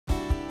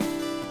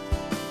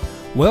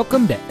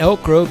Welcome to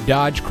Elk Grove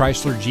Dodge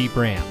Chrysler Jeep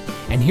Ram,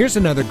 and here's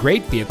another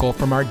great vehicle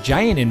from our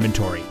giant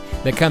inventory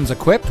that comes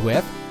equipped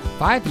with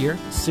 5-year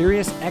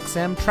Sirius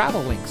XM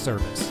Travel Link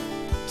service,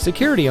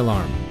 security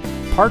alarm,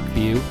 park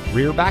view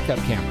rear backup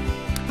camera,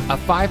 a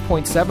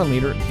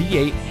 5.7-liter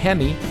V8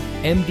 Hemi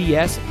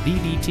MDS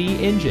VVT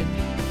engine,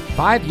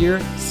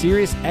 5-year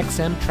Sirius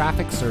XM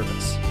traffic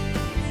service.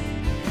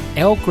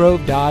 Elk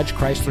Grove Dodge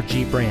Chrysler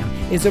Jeep Ram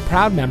is a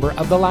proud member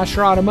of the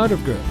Lasher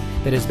Automotive Group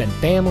that has been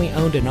family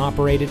owned and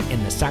operated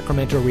in the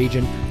Sacramento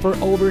region for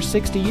over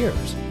 60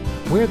 years.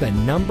 We're the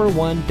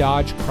 #1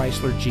 Dodge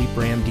Chrysler Jeep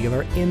Ram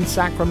dealer in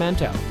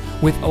Sacramento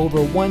with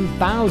over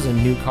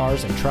 1,000 new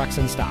cars and trucks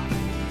in stock.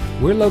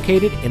 We're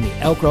located in the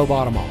Elk Grove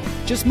Auto Mall,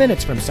 just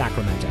minutes from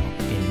Sacramento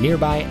in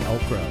nearby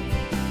Elk Grove.